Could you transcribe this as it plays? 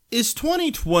Is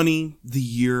 2020 the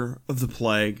year of the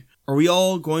plague? Are we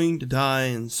all going to die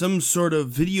in some sort of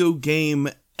video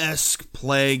game-esque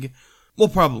plague? Well,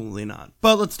 probably not,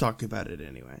 but let's talk about it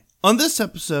anyway. On this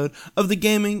episode of the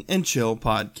Gaming and Chill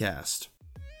podcast.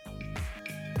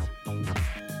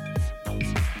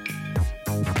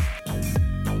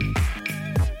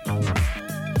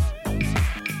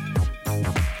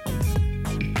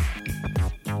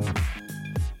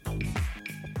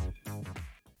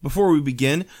 Before we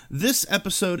begin, this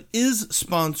episode is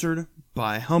sponsored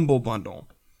by Humble Bundle.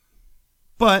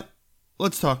 But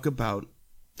let's talk about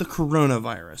the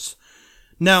coronavirus.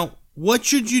 Now, what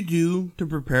should you do to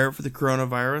prepare for the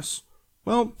coronavirus?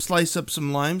 Well, slice up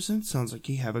some limes and it sounds like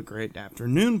you have a great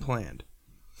afternoon planned.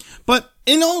 But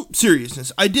in all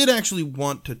seriousness, I did actually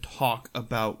want to talk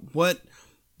about what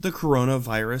the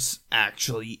coronavirus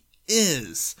actually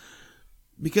is.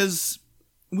 Because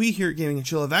we here at Gaming and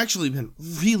Chill have actually been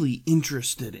really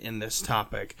interested in this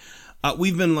topic.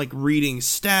 We've been reading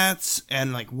stats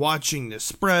and watching the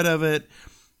spread of it.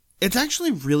 It's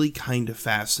actually really kind of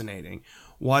fascinating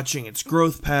watching its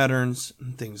growth patterns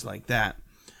and things like that.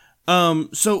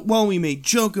 So while we may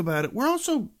joke about it, we're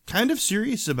also kind of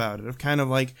serious about it. Of kind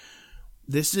of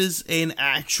this is an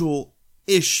actual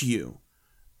issue.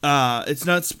 It's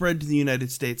not spread to the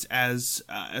United States as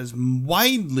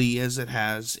widely as it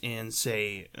has in,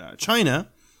 say, China,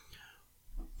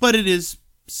 but it is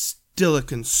still a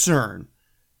concern.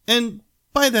 And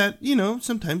by that,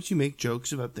 sometimes you make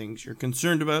jokes about things you're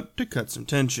concerned about to cut some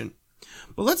tension.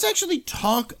 But let's actually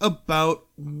talk about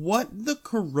what the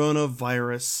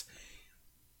coronavirus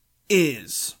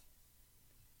is.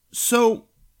 So,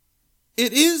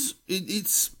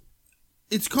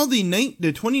 it's called the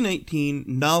 2019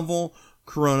 novel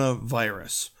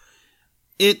coronavirus.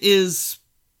 It is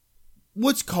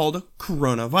what's called a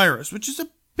coronavirus, which is a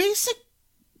basic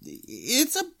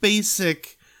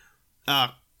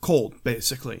cold,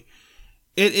 basically.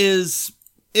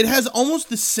 It has almost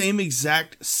the same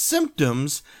exact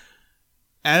symptoms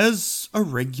as a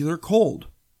regular cold.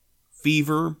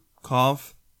 Fever,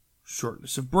 cough,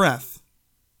 shortness of breath.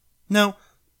 Now,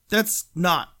 that's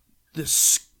not the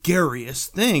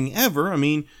scariest thing ever. I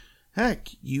mean, heck,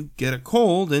 you get a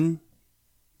cold and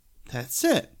that's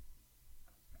it.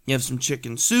 You have some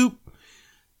chicken soup.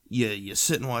 You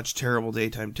sit and watch terrible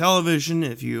daytime television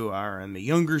if you are in the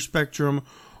younger spectrum,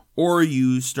 or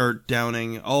you start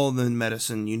downing all the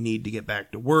medicine you need to get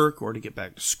back to work or to get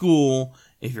back to school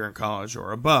if you're in college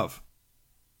or above.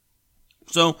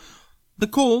 So, the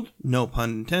cold, no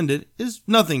pun intended, is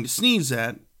nothing to sneeze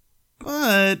at,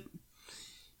 but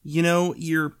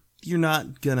you're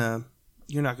not gonna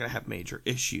have major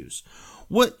issues.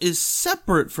 What is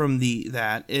separate from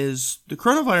that is the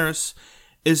coronavirus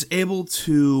is able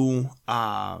to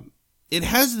it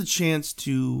has the chance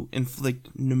to inflict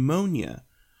pneumonia.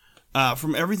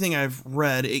 From everything I've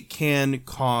read, it can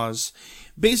cause,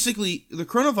 basically, the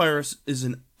coronavirus is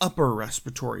an upper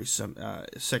respiratory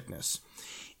sickness.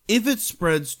 If it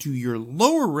spreads to your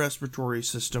lower respiratory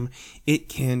system, it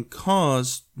can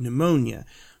cause pneumonia.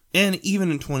 And even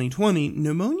in 2020,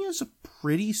 pneumonia is a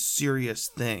pretty serious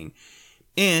thing.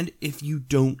 And if you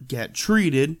don't get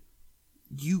treated,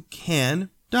 you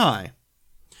can die.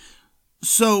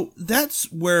 So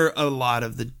that's where a lot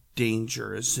of the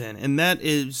danger is in. And that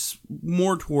is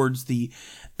more towards the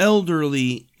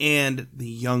elderly and the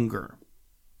younger.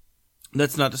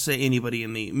 That's not to say anybody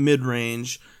in the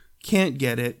mid-range can't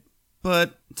get it,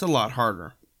 but it's a lot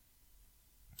harder.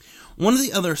 One of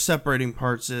the other separating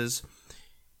parts is,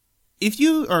 if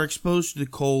you are exposed to the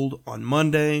cold on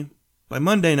Monday, by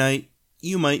Monday night,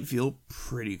 you might feel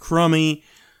pretty crummy,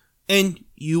 and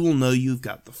you will know you've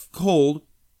got the cold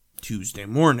Tuesday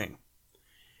morning.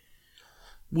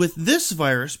 With this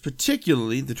virus,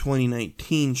 particularly the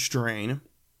 2019 strain,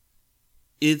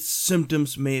 its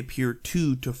symptoms may appear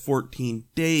 2 to 14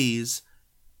 days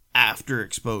after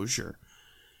exposure.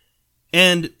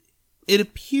 And it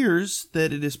appears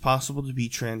that it is possible to be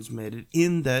transmitted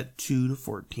in that 2 to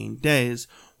 14 days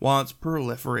while it's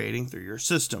proliferating through your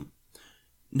system.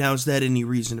 Now, is that any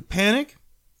reason to panic?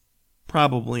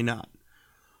 Probably not.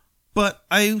 But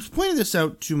I was pointing this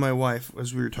out to my wife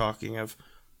as we were talking of,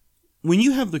 when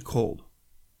you have the cold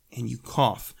and you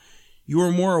cough, you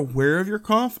are more aware of your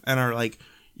cough and are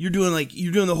you're doing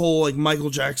the whole Michael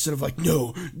Jackson of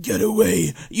no, get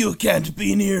away, you can't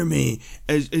be near me,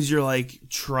 as you're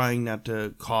trying not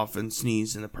to cough and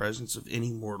sneeze in the presence of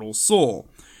any mortal soul.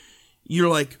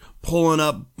 You're pulling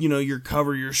up, your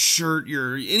cover, your shirt,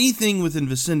 anything within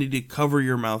vicinity to cover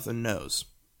your mouth and nose.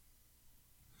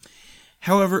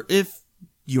 However, if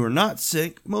you're not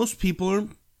sick, most people are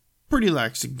pretty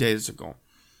lackadaisical.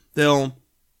 They'll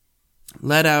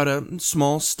let out a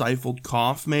small stifled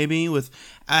cough, maybe, with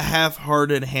a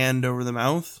half-hearted hand over the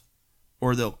mouth.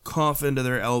 Or they'll cough into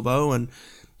their elbow and,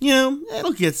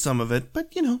 it'll get some of it,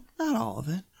 but, not all of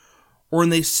it. Or when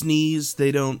they sneeze,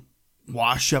 they don't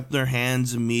wash up their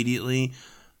hands immediately.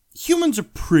 Humans are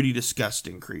pretty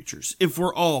disgusting creatures, if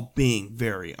we're all being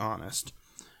very honest.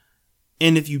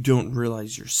 And if you don't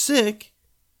realize you're sick,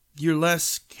 you're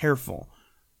less careful.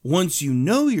 Once you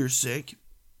know you're sick,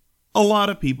 a lot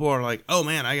of people are like, oh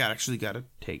man, I actually got to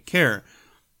take care.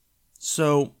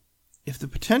 So, if the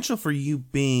potential for you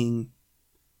being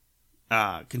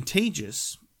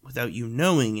contagious without you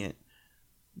knowing it,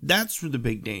 that's where the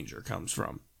big danger comes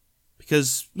from.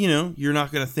 Because, you're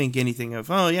not going to think anything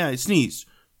of, oh yeah, I sneezed.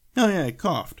 Oh yeah, I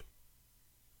coughed.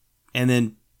 And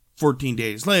then 14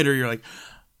 days later, you're like,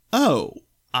 oh,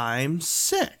 I'm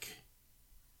sick.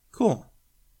 Cool.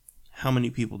 How many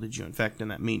people did you infect in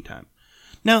that meantime?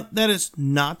 Now, that is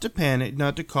not to panic,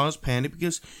 not to cause panic,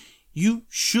 because you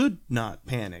should not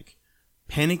panic.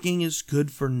 Panicking is good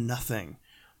for nothing.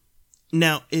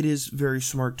 Now, it is very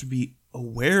smart to be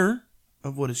aware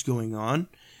of what is going on.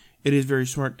 It is very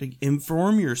smart to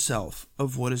inform yourself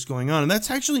of what is going on. And that's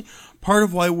actually part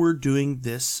of why we're doing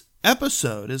this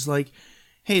episode, is like,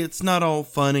 hey, it's not all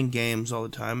fun and games all the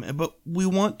time, but we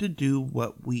want to do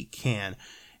what we can.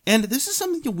 And this is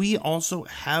something that we also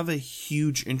have a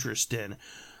huge interest in.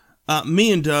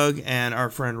 Me and Doug and our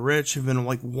friend Rich have been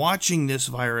watching this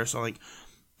virus on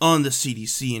the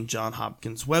CDC and John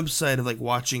Hopkins website, of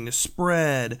watching the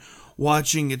spread,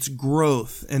 watching its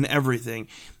growth and everything.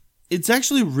 It's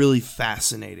actually really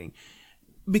fascinating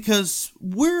because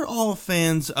we're all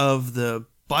fans of the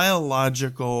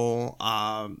biological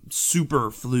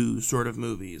super flu sort of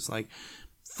movies, like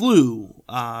Flu,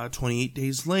 28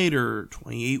 Days Later,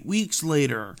 28 Weeks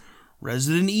Later,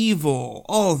 Resident Evil,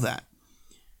 all that.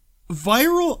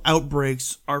 Viral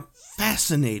outbreaks are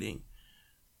fascinating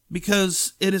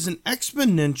because it is an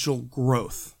exponential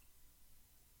growth.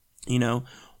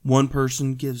 One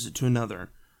person gives it to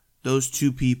another. Those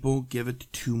two people give it to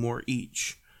two more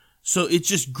each. So it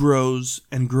just grows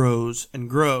and grows and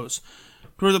grows.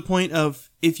 To the point of,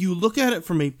 if you look at it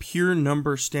from a pure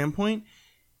number standpoint,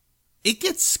 it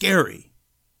gets scary.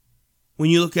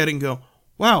 When you look at it and go,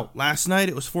 wow, last night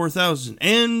it was 4,000,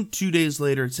 and 2 days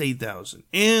later it's 8,000,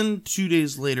 and 2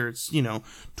 days later it's,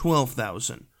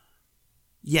 12,000.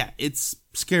 Yeah, it's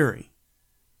scary.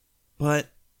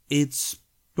 But it's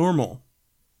normal.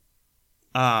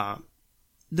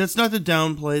 That's not to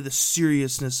downplay the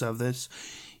seriousness of this.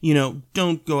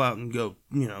 Don't go out and go,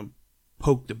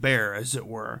 poke the bear, as it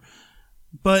were.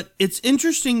 But it's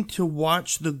interesting to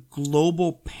watch the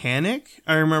global panic.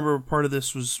 I remember part of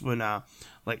this was when,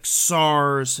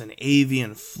 SARS and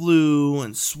avian flu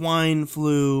and swine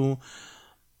flu.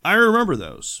 I remember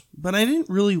those, but I didn't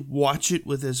really watch it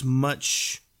with as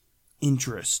much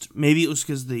interest. Maybe it was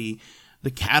because the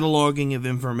cataloging of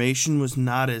information was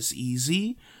not as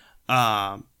easy.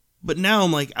 But now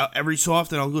I'm every so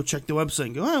often I'll go check the website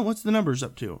and go, what's the numbers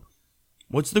up to?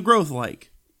 What's the growth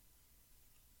like?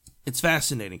 It's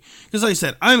fascinating. Because like I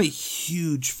said, I'm a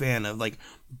huge fan of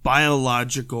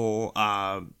biological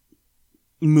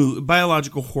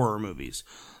horror movies.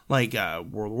 Like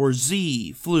World War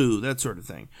Z, Flu, that sort of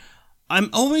thing. I'm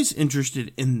always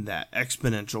interested in that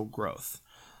exponential growth.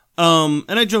 And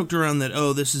I joked around that,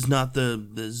 this is not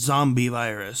the zombie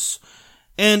virus.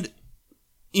 And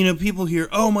people hear,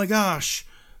 oh my gosh,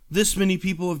 this many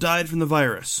people have died from the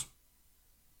virus.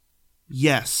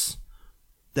 Yes,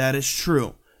 that is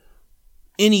true.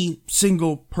 Any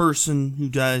single person who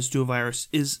dies to a virus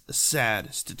is a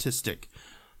sad statistic.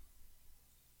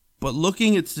 But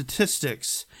looking at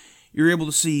statistics, you're able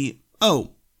to see,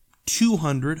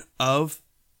 200 of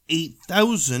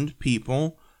 8,000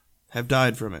 people have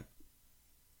died from it.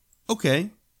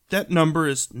 Okay, that number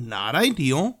is not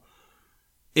ideal.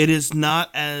 It is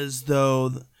not,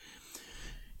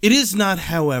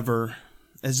 however,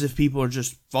 as if people are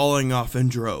just falling off in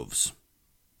droves.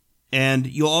 And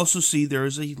you'll also see there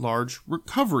is a large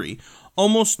recovery,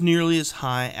 almost nearly as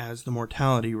high as the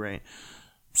mortality rate.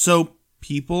 So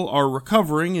people are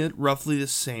recovering at roughly the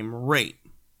same rate.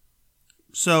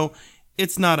 So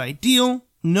it's not ideal.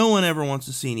 No one ever wants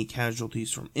to see any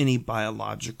casualties from any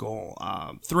biological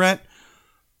threat.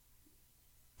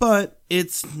 But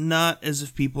it's not as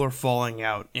if people are falling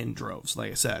out in droves,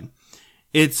 like I said.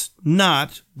 It's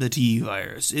not the T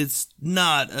virus. It's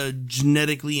not a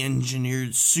genetically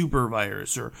engineered super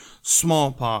virus or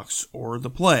smallpox or the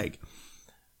plague.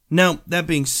 Now, that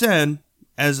being said,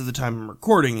 as of the time I'm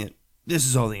recording it, this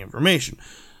is all the information.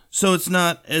 So it's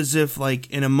not as if,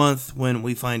 in a month when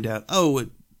we find out,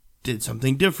 did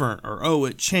something different, or oh,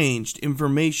 it changed,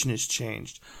 information has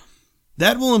changed.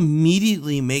 That will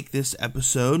immediately make this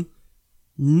episode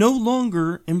no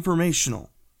longer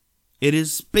informational. It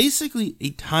is basically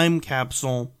a time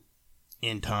capsule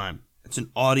in time. It's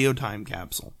an audio time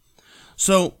capsule.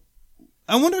 So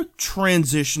I want to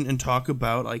transition and talk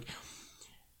about like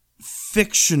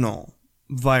fictional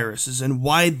viruses and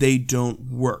why they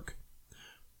don't work.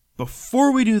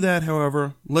 Before we do that,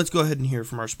 however, let's go ahead and hear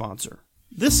from our sponsor.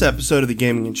 This episode of the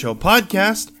Gaming and Chill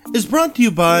podcast is brought to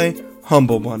you by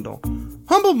Humble Bundle.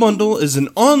 Humble Bundle is an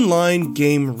online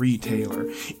game retailer.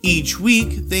 Each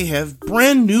week, they have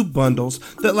brand new bundles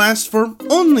that last for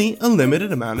only a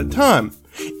limited amount of time.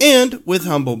 And with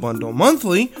Humble Bundle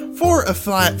Monthly, for a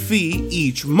flat fee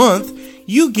each month,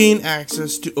 you gain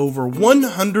access to over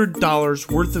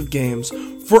 $100 worth of games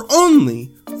for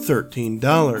only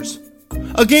 $13.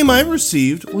 A game I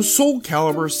received was Soul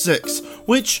Calibur 6,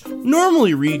 which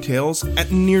normally retails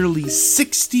at nearly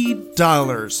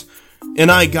 $60. And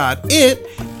I got it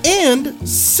and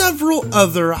several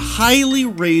other highly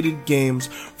rated games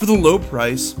for the low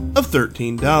price of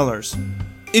 $13.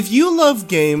 If you love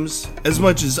games as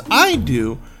much as I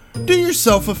do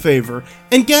yourself a favor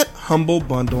and get Humble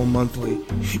Bundle Monthly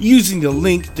using the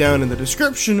link down in the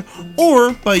description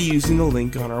or by using the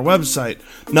link on our website.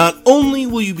 Not only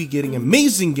will you be getting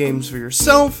amazing games for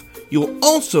yourself, you'll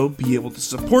also be able to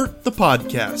support the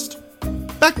podcast.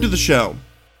 Back to the show.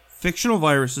 Fictional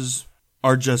viruses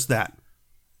are just that.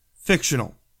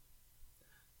 Fictional.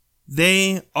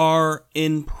 They are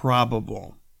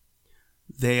improbable.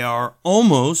 They are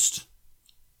almost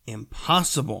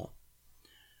impossible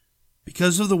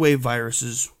because of the way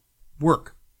viruses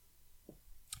work.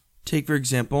 Take, for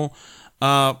example,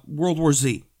 World War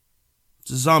Z.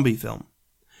 It's a zombie film.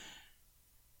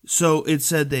 So it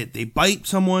said that they bite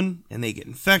someone and they get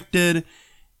infected,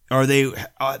 or they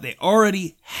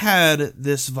already had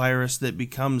this virus that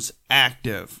becomes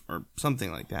active, or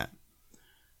something like that.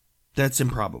 That's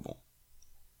improbable.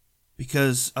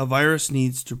 Because a virus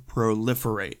needs to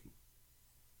proliferate.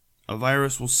 A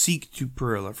virus will seek to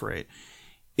proliferate.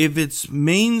 If its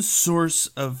main source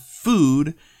of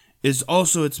food is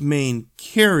also its main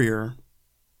carrier,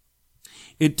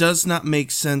 it does not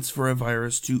make sense for a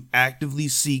virus to actively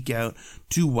seek out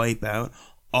to wipe out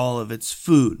all of its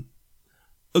food.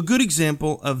 A good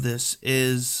example of this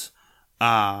is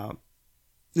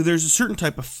there's a certain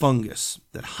type of fungus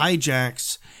that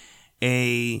hijacks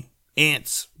a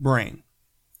ant's brain.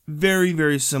 Very,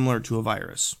 very similar to a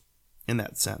virus in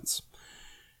that sense.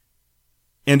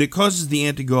 And it causes the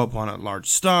ant to go up on a large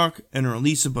stalk and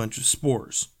release a bunch of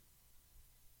spores.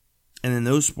 And then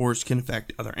those spores can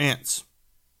affect other ants.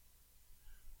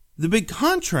 The big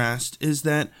contrast is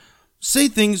that, say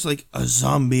things like a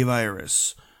zombie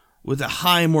virus with a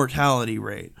high mortality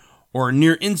rate or a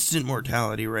near instant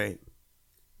mortality rate,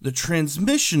 the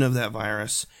transmission of that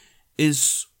virus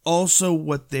is also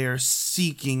what they're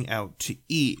seeking out to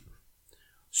eat.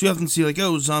 So you often see like,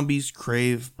 oh, zombies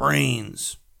crave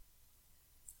brains.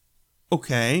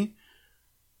 Okay,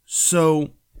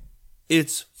 so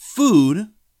its food,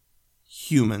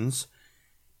 humans,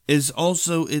 is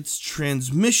also its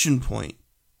transmission point,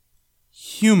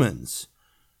 humans.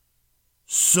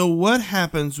 So what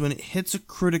happens when it hits a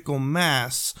critical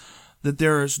mass that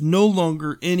there is no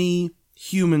longer any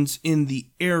humans in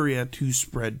the area to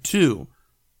spread to?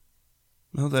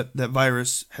 Well, that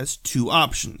virus has two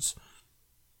options.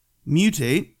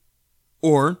 Mutate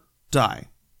or die.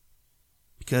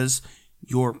 Because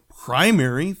your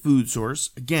primary food source,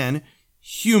 again,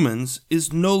 humans,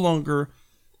 is no longer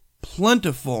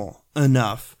plentiful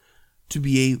enough to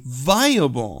be a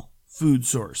viable food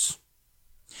source.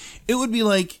 It would be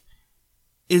like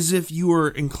as if you were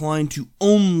inclined to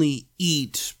only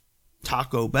eat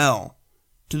Taco Bell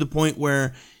to the point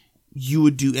where you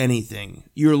would do anything.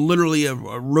 You're literally a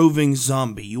roving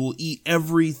zombie. You will eat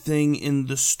everything in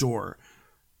the store.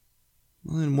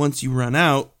 Well, then once you run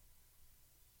out,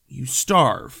 you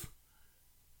starve.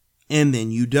 And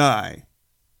then you die.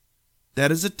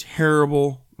 That is a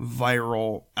terrible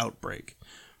viral outbreak.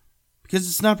 Because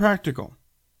it's not practical.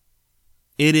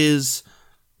 It is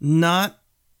not...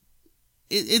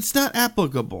 It's not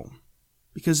applicable.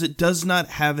 Because it does not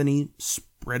have any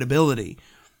spreadability.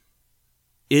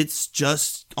 It's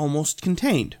just almost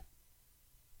contained.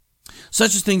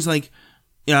 Such as things like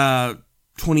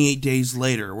 28 days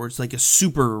later, where it's like a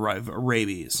super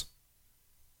rabies.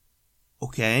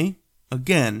 Okay,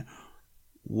 again,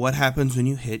 what happens when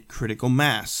you hit critical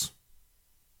mass?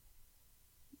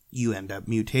 You end up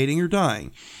mutating or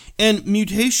dying. And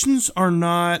mutations are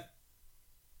not...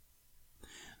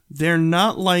 They're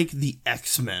not like the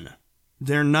X-Men.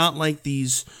 They're not like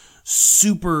these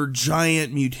super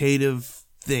giant mutative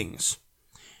things.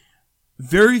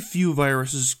 Very few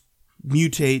viruses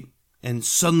mutate and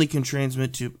suddenly can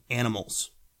transmit to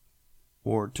animals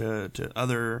or to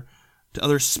other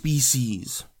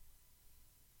species.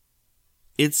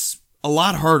 It's a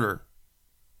lot harder.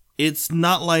 It's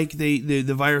not like the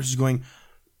virus is going,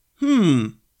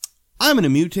 I'm going to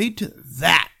mutate to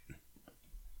that.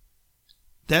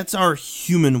 That's our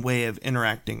human way of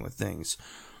interacting with things.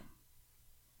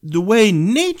 The way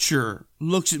nature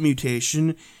looks at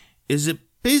mutation is it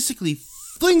basically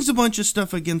flings a bunch of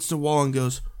stuff against a wall and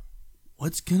goes,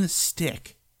 what's going to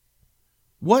stick?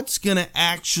 What's going to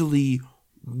actually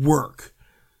work?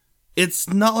 It's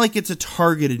not like it's a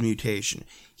targeted mutation.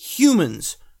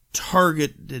 Humans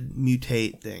targeted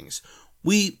mutate things.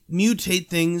 We mutate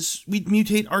things. We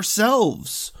mutate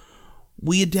ourselves.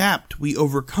 We adapt. We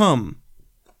overcome.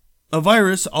 A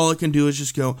virus, all it can do is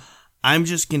just go, I'm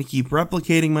just going to keep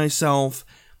replicating myself,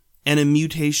 and a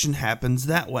mutation happens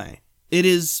that way. It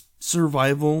is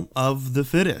survival of the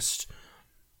fittest.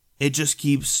 It just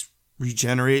keeps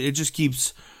regenerating. It just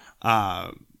keeps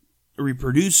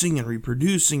reproducing and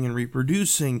reproducing and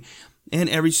reproducing, and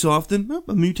every so often,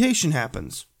 a mutation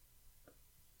happens.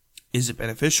 Is it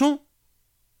beneficial?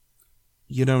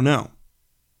 You don't know.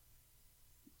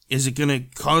 Is it going to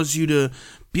cause you to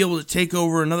be able to take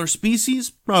over another species?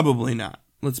 Probably not.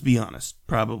 Let's be honest.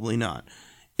 Probably not.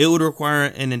 It would require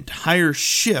an entire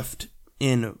shift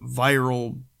in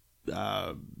viral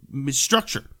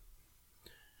structure.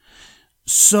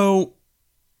 So,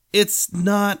 it's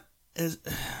not as...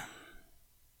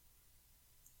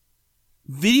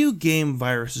 Video game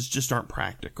viruses just aren't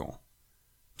practical.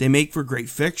 They make for great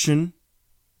fiction.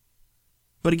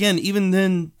 But again, even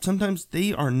then, sometimes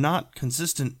they are not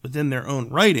consistent within their own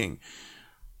writing.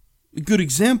 A good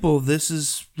example of this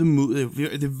is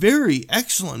the very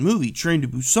excellent movie Train to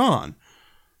Busan.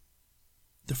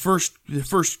 The first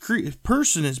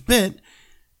person is bit,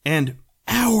 and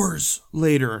hours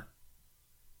later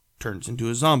turns into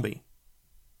a zombie.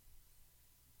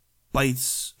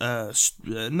 Bites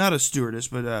not a stewardess,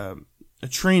 but a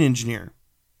train engineer,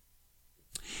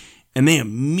 and they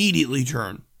immediately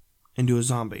turn into a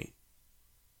zombie.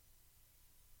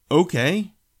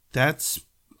 Okay, that's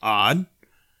odd.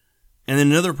 And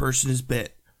then another person is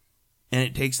bit, and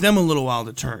it takes them a little while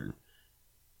to turn.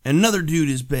 And another dude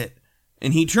is bit,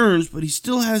 and he turns, but he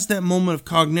still has that moment of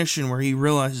cognition where he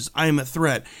realizes, I am a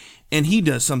threat, and he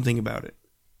does something about it.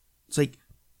 It's like,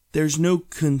 there's no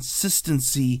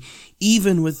consistency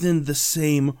even within the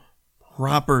same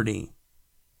property.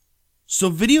 So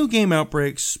video game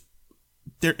outbreaks,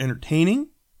 they're entertaining,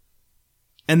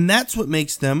 and that's what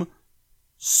makes them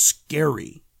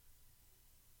scary.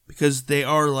 Because they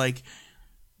are like,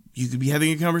 you could be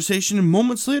having a conversation and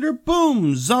moments later,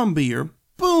 boom, zombie, or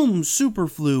boom, super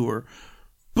flu, or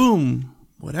boom,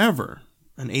 whatever.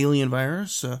 An alien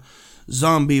virus, a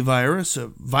zombie virus, a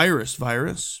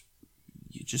virus.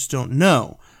 You just don't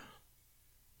know.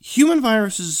 Human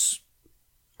viruses,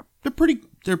 they're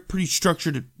pretty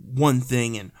structured at one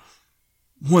thing and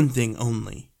one thing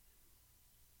only.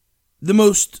 The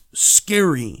most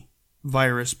scary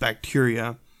virus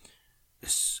bacteria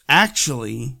is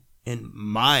actually, in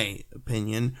my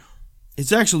opinion,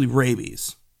 it's actually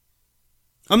rabies.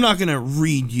 I'm not going to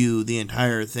read you the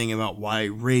entire thing about why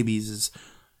rabies is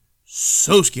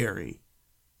so scary.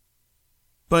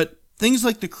 But things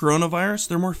like the coronavirus,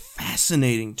 they're more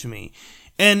fascinating to me.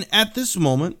 And at this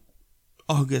moment,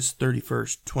 August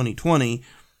 31st, 2020,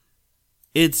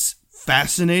 it's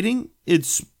fascinating,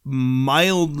 it's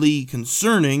mildly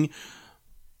concerning,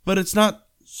 but it's not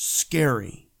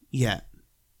scary yet.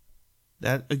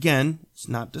 That, again, is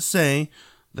not to say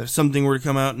that if something were to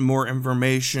come out and more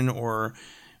information, or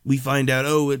we find out,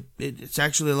 it's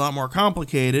actually a lot more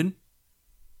complicated,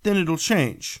 then it'll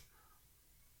change.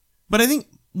 But I think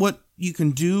what you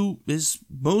can do is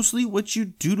mostly what you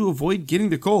do to avoid getting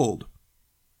the cold.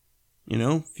 You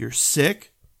know, if you're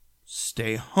sick,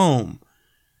 stay home.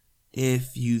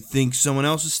 If you think someone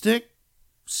else is sick,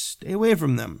 stay away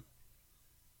from them.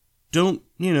 Don't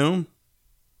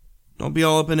be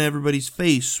all up in everybody's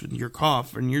face with your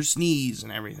cough and your sneeze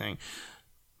and everything.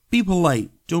 Be polite.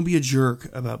 Don't be a jerk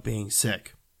about being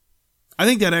sick. I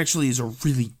think that actually is a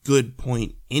really good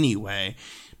point anyway.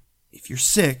 If you're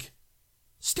sick,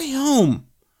 stay home.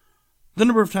 The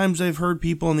number of times I've heard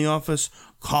people in the office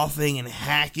coughing and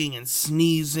hacking and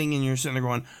sneezing, and you're sitting there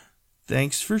going,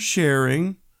 thanks for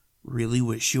sharing. Really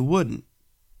wish you wouldn't.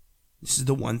 This is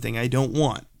the one thing I don't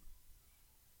want.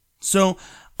 So,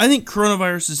 I think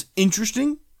coronavirus is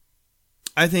interesting.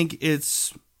 I think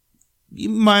it's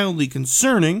mildly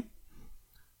concerning.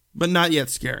 but not yet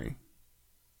scary.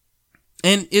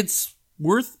 And it's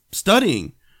worth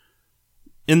studying.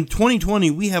 In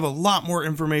 2020, we have a lot more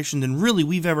information than really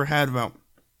we've ever had about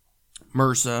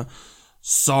MRSA,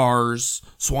 SARS,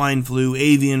 swine flu,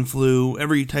 avian flu,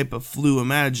 every type of flu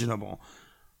imaginable.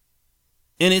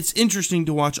 And it's interesting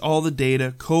to watch all the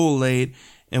data collate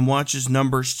and watch as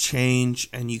numbers change,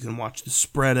 and you can watch the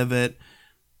spread of it.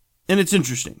 And it's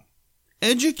interesting.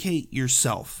 Educate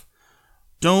yourself.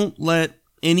 Don't let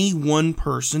any one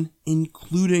person,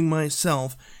 including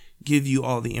myself, give you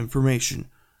all the information.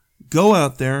 Go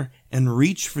out there and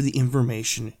reach for the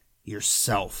information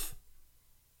yourself.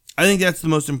 I think that's the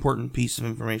most important piece of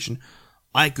information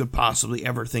I could possibly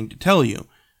ever think to tell you,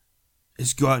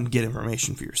 is go out and get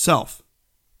information for yourself.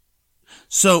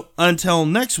 So until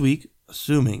next week,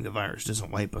 assuming the virus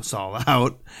doesn't wipe us all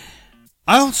out,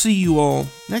 I'll see you all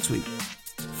next week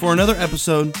for another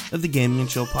episode of the Gaming and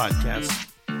Chill podcast.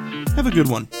 Have a good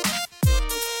one.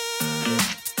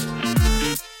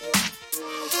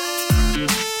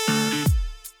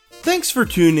 Thanks for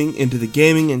tuning into the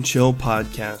Gaming and Chill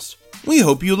podcast. We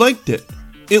hope you liked it.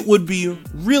 It would be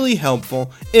really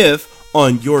helpful if,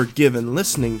 on your given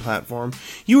listening platform,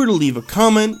 you were to leave a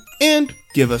comment and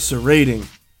give us a rating.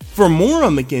 For more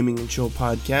on the Gaming and Chill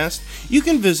podcast, you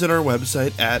can visit our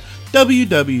website at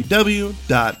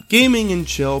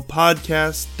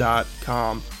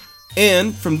www.gamingandchillpodcast.com.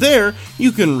 And from there,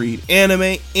 you can read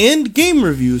anime and game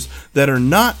reviews that are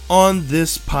not on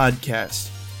this podcast.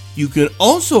 You can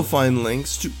also find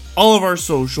links to all of our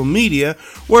social media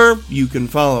where you can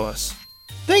follow us.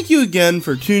 Thank you again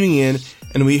for tuning in,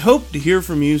 and we hope to hear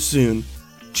from you soon.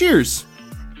 Cheers!